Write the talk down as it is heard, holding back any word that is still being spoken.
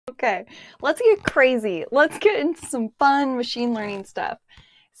Okay, let's get crazy. Let's get into some fun machine learning stuff.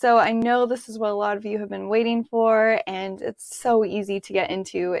 So I know this is what a lot of you have been waiting for, and it's so easy to get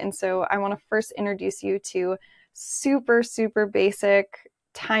into. And so I want to first introduce you to super basic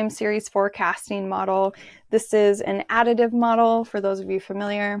time series forecasting model. This is an additive model for those of you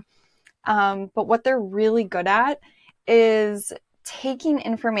familiar. But what they're really good at is taking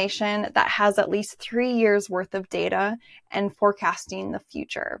information that has at least 3 years worth of data and forecasting the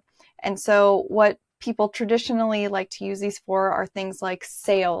future. And so what people traditionally like to use these for are things like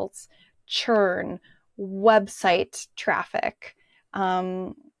sales, churn, website traffic,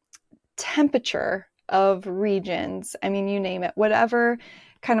 temperature of regions. I mean, you name it, whatever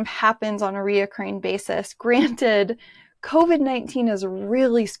kind of happens on a reoccurring basis. Granted, COVID-19 has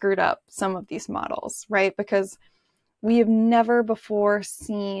really screwed up some of these models, right? Because we have never before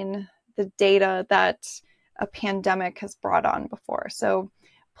seen the data that a pandemic has brought on before. So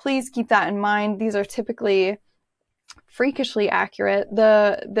please keep that in mind. These are typically freakishly accurate.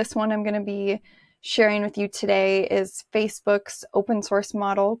 This one I'm going to be sharing with you today is Facebook's open source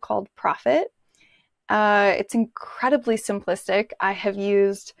model called Profit. It's incredibly simplistic. I have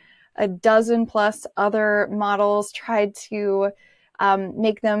used a dozen plus other models, tried to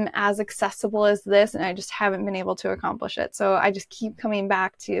make them as accessible as this, and I just haven't been able to accomplish it. So I just keep coming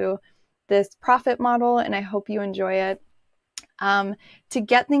back to this Profit model, and I hope you enjoy it. To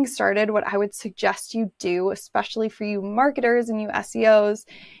get things started, what I would suggest you do, especially for you marketers and you SEOs,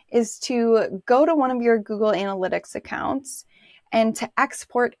 is to go to one of your Google Analytics accounts and to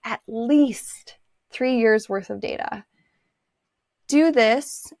export at least 3 years worth of data. Do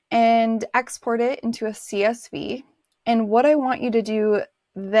this and export it into a CSV. And what I want you to do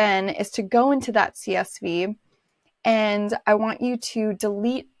then is to go into that CSV, and I want you to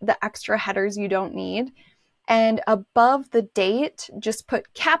delete the extra headers you don't need. And above the date, just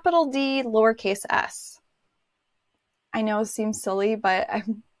put capital D, lowercase s. I know it seems silly, but I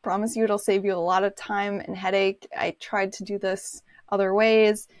promise you it'll save you a lot of time and headache. I tried to do this other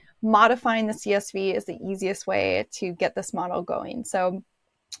ways. Modifying the CSV is the easiest way to get this model going. So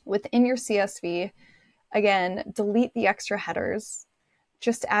within your CSV, again, delete the extra headers.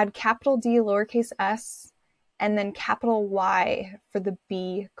 Just add capital D, lowercase s, and then capital Y for the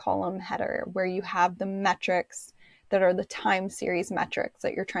B column header, where you have the metrics that are the time series metrics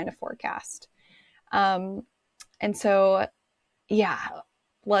that you're trying to forecast. And so, yeah,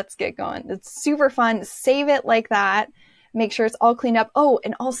 let's get going. It's super fun. Save it like that. Make sure it's all cleaned up. Oh,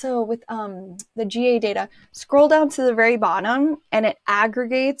 and also with the GA data, scroll down to the very bottom and it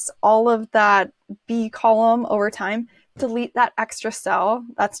aggregates all of that B column over time. Delete that extra cell.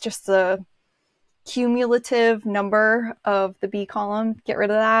 That's just the cumulative number of the B column. Get rid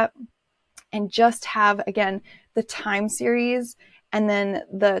of that and just have, again, the time series and then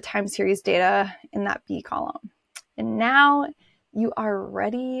the time series data in that B column. And now you are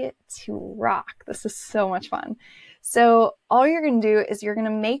ready to rock. This is so much fun. So all you're going to do is you're going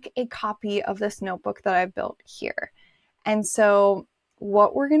to make a copy of this notebook that I've built here. And so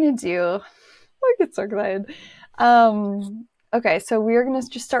what we're going to do, I get so excited. Okay, so we're going to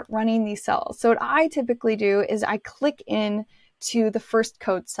just start running these cells. So what I typically do is I click in to the first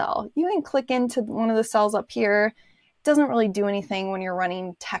code cell. You can click into one of the cells up here. It doesn't really do anything when you're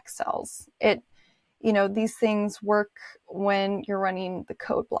running text cells. These things work when you're running the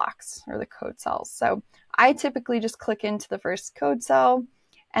code blocks or the code cells. So I typically just click into the first code cell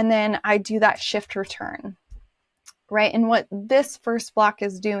and then I do that shift return, right? And what this first block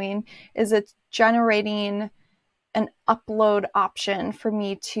is doing is it's generating an upload option for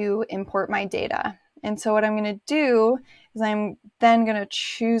me to import my data. And so what I'm going to do is I'm then going to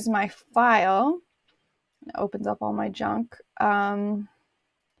choose my file. It opens up all my junk. And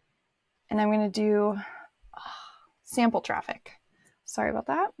I'm going to do sample traffic. Sorry about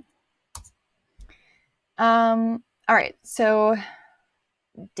that. All right, so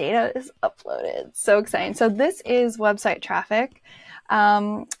data is uploaded. So exciting. So this is website traffic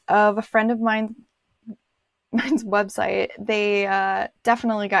of a friend of mine's website. They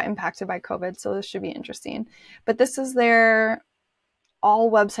definitely got impacted by COVID, so this should be interesting. But this is their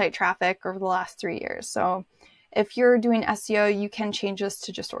all website traffic over the last 3 years. So if you're doing SEO, you can change this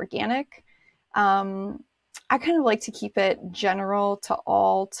to just organic. I kind of like to keep it general to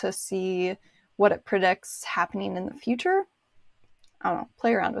all to see what it predicts happening in the future. I don't know,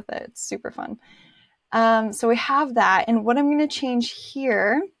 play around with it. It's super fun. So we have that. And what I'm going to change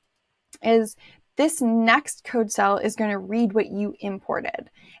here is this next code cell is going to read what you imported.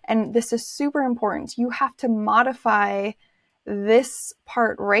 And this is super important. You have to modify this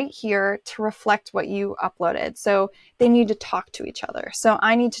part right here to reflect what you uploaded. So they need to talk to each other. So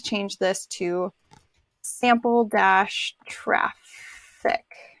I need to change this to sample-traffic.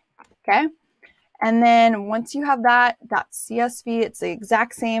 Okay. And then once you have that .csv, it's the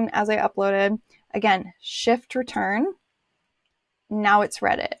exact same as I uploaded. Again, shift return. Now it's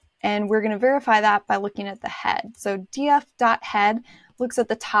read it. And we're going to verify that by looking at the head. So df.head looks at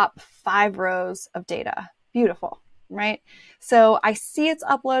the top 5 rows of data. Beautiful, right? So I see it's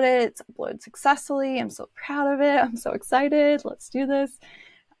uploaded. It's uploaded successfully. I'm so proud of it. I'm so excited. Let's do this.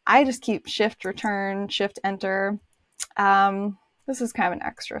 I just keep shift return, shift enter. This is kind of an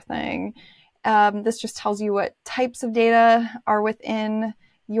extra thing. This just tells you what types of data are within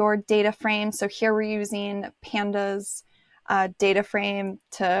your data frame. So here we're using pandas data frame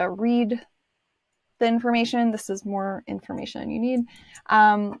to read the information. This is more information you need.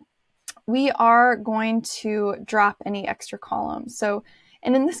 We are going to drop any extra columns. So,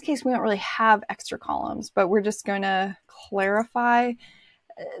 and in this case, we don't really have extra columns, but we're just going to clarify.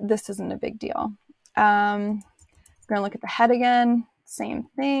 This isn't a big deal. We're going to look at the head again. Same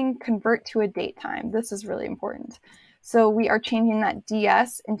thing, convert to a date time. This is really important. So we are changing that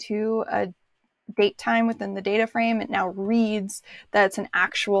DS into a date time within the data frame. It now reads that it's an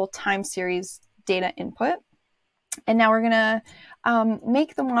actual time series data input. And now we're going to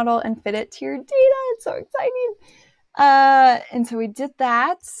make the model and fit it to your data. It's so exciting. And so we did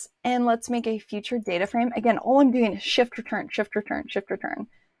that. And let's make a future data frame. Again, all I'm doing is shift return, shift return, shift return.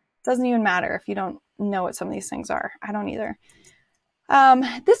 It doesn't even matter if you don't know what some of these things are. I don't either.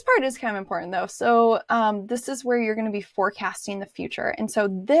 This part is kind of important though. So this is where you're going to be forecasting the future. And so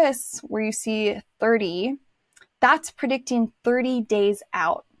this, where you see 30, that's predicting 30 days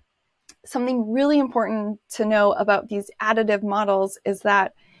out. Something really important to know about these additive models is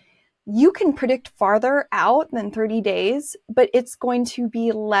that you can predict farther out than 30 days, but it's going to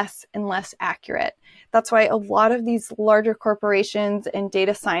be less and less accurate. That's why a lot of these larger corporations and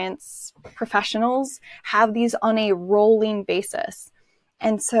data science professionals have these on a rolling basis.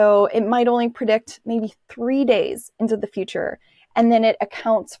 And so it might only predict maybe 3 days into the future, and then it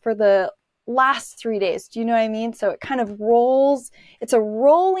accounts for the last 3 days. Do you know what I mean? So it kind of rolls. It's a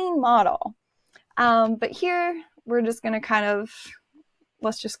rolling model. But here we're just going to kind of,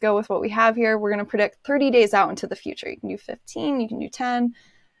 let's just go with what we have here. We're going to predict 30 days out into the future. You can do 15, you can do 10,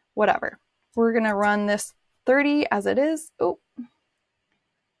 whatever. We're going to run this 30 as it is. Oh,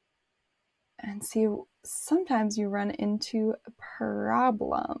 and see, sometimes you run into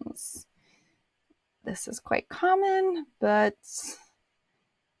problems. This is quite common, but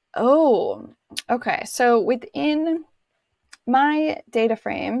oh, okay. So within my data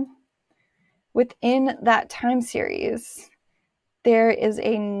frame, within that time series, there is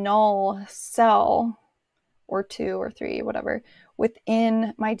a null cell or 2 or 3, whatever,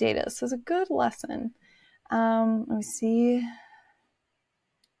 within my data. This is a good lesson. Let me see.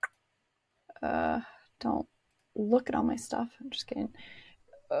 Don't look at all my stuff. I'm just kidding.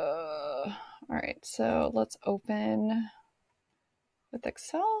 All right, so let's open with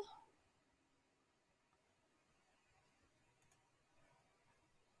Excel.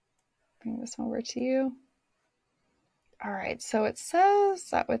 Bring this over to you. All right, so it says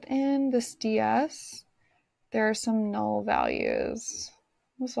that within this DS, there are some null values.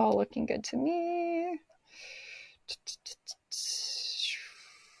 This is all looking good to me.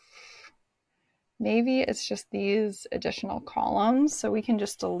 Maybe it's just these additional columns, so we can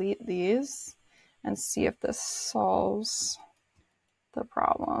just delete these and see if this solves the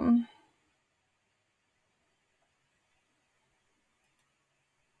problem.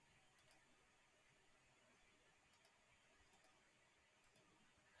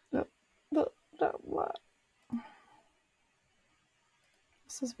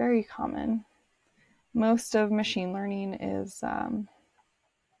 This is very common. Most of machine learning is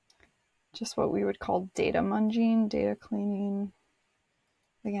just what we would call data munging, data cleaning.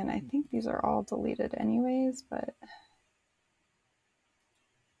 Again, I think these are all deleted anyways, but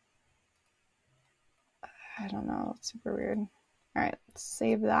I don't know, it's super weird. All right, let's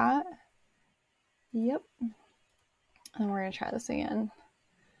save that. Yep. And we're gonna try this again.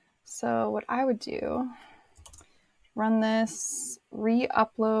 So what I would do, run this,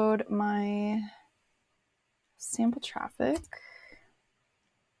 re-upload my sample traffic.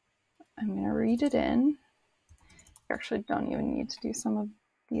 I'm gonna read it in. You actually don't even need to do some of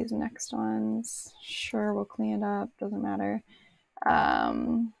these next ones. Sure, we'll clean it up, doesn't matter.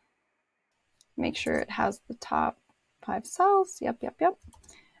 Make sure it has the top 5 cells. Yep.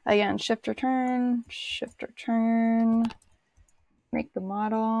 Again, shift return, make the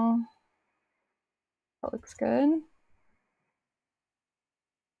model. That looks good.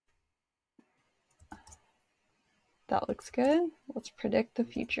 that looks good. Let's predict the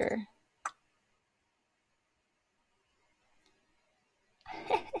future.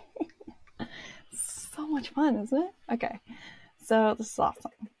 So much fun, isn't it? Okay, so this is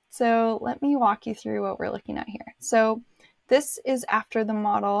awesome. So let me walk you through what we're looking at here. So this is after the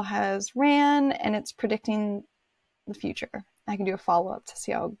model has ran and it's predicting the future. I can do a follow-up to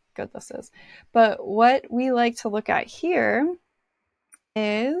see how good this is. But what we like to look at here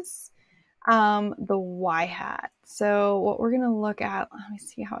is the Y hat. So what we're going to look at, let me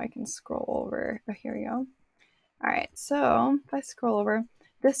see how I can scroll over. Oh, here we go. All right, so if I scroll over,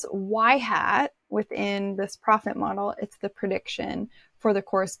 this Y hat within this profit model, it's the prediction for the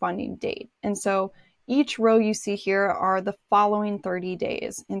corresponding date. And so each row you see here are the following 30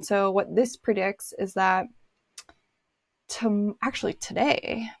 days. And so what this predicts is that actually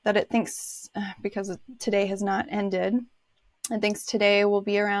today, that it thinks, because today has not ended, it thinks today will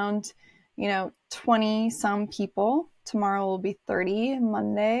be around, 20 some people. Tomorrow will be 30,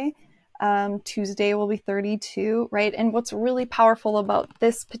 Monday. Tuesday will be 32, right? And what's really powerful about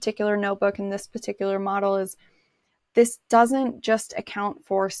this particular notebook and this particular model is this doesn't just account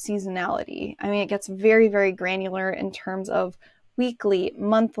for seasonality. I mean, it gets very, very granular in terms of weekly,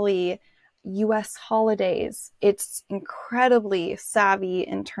 monthly, US holidays. It's incredibly savvy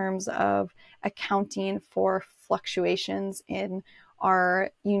in terms of accounting for fluctuations in our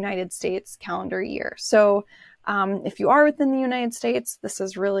United States calendar year. So if you are within the United States, this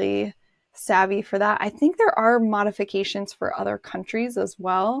is really savvy for that. I think there are modifications for other countries as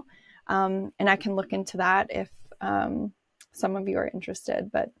well. And I can look into that if some of you are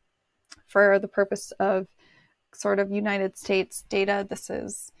interested. But for the purpose of sort of United States data, this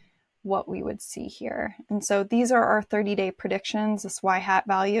is what we would see here. And so these are our 30-day predictions, this Y hat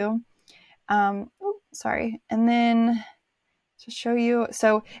value. And then to show you,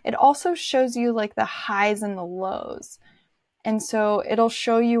 so it also shows you like the highs and the lows. And so it'll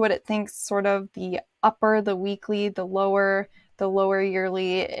show you what it thinks sort of the upper, the weekly, the lower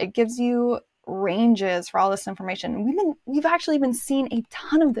yearly. It gives you ranges for all this information. We've actually been seeing a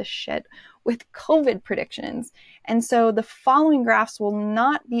ton of this shit with COVID predictions. And so the following graphs will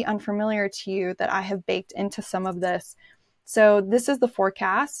not be unfamiliar to you that I have baked into some of this. So this is the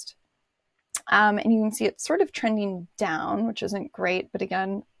forecast. And you can see it's sort of trending down, which isn't great, but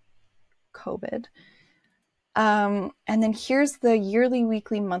again, COVID. And then here's the yearly,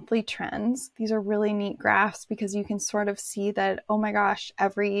 weekly, monthly trends. These are really neat graphs because you can sort of see that, oh my gosh,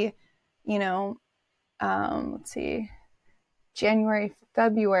 every, let's see, January,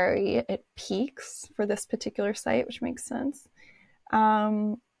 February, it peaks for this particular site, which makes sense.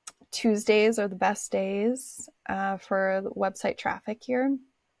 Tuesdays are the best days for the website traffic here.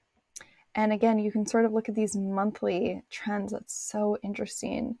 And again, you can sort of look at these monthly trends. That's so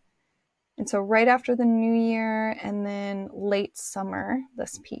interesting. And so right after the new year and then late summer,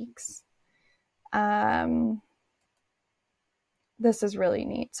 this peaks. This is really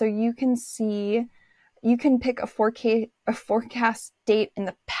neat. So you can see, you can pick a forecast date in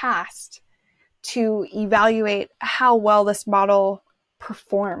the past to evaluate how well this model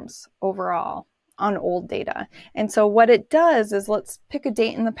performs overall on old data. And so what it does is, let's pick a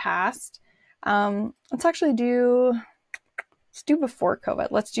date in the past. Let's do before COVID.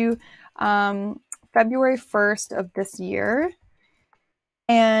 Let's do February 1st of this year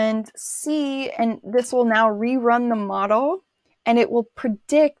and see, and this will now rerun the model and it will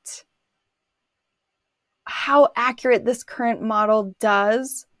predict how accurate this current model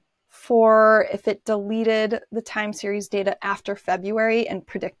does for if it deleted the time series data after February and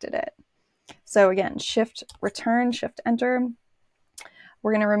predicted it. So again, shift return, shift enter.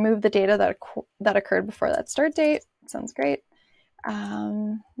 We're going to remove the data that occurred before that start date. Sounds great.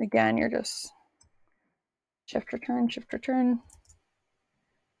 Again, you're just shift return, shift return.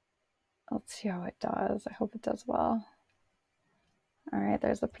 Let's see how it does. I hope it does well. All right,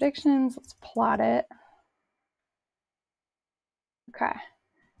 there's the predictions. Let's plot it. Okay.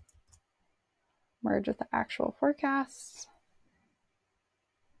 Merge with the actual forecasts.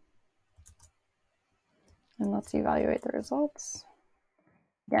 And let's evaluate the results.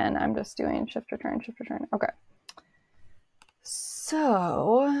 Again, I'm just doing shift return, shift return. Okay.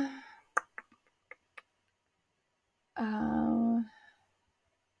 So, all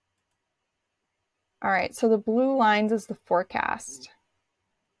right, so the blue lines is the forecast.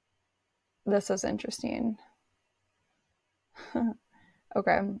 This is interesting.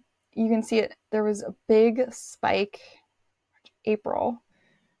 Okay, you can see it. There was a big spike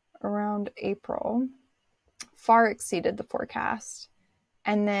around April, far exceeded the forecast.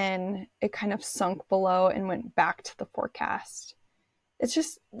 And then it kind of sunk below and went back to the forecast. It's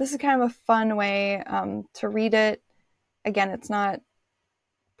just, this is kind of a fun way to read it. again, it's not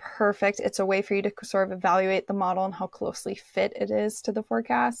perfect. It's a way for you to sort of evaluate the model and how closely fit it is to the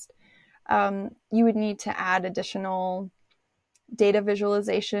forecast. You would need to add additional data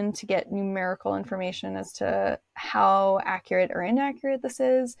visualization to get numerical information as to how accurate or inaccurate this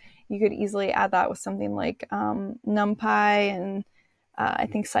is. You could easily add that with something like NumPy, and I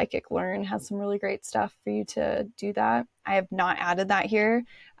think Scikit-learn has some really great stuff for you to do that. I have not added that here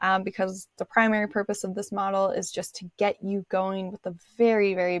because the primary purpose of this model is just to get you going with a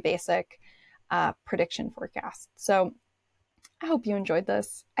very, very basic prediction forecast. So I hope you enjoyed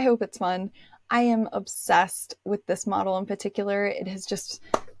this. I hope it's fun. I am obsessed with this model in particular. It has just,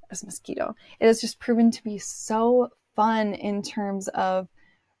 this mosquito, it has just proven to be so fun in terms of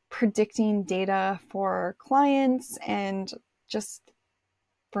predicting data for clients and just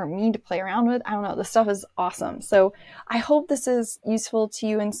for me to play around with. I don't know, this stuff is awesome. So I hope this is useful to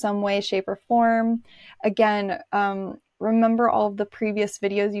you in some way, shape, or form. Again, remember all of the previous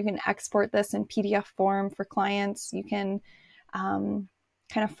videos. You can export this in PDF form for clients. You can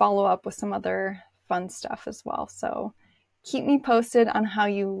kind of follow up with some other fun stuff as well. So keep me posted on how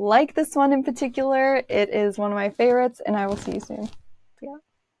you like this one in particular. It is one of my favorites, and I will see you soon.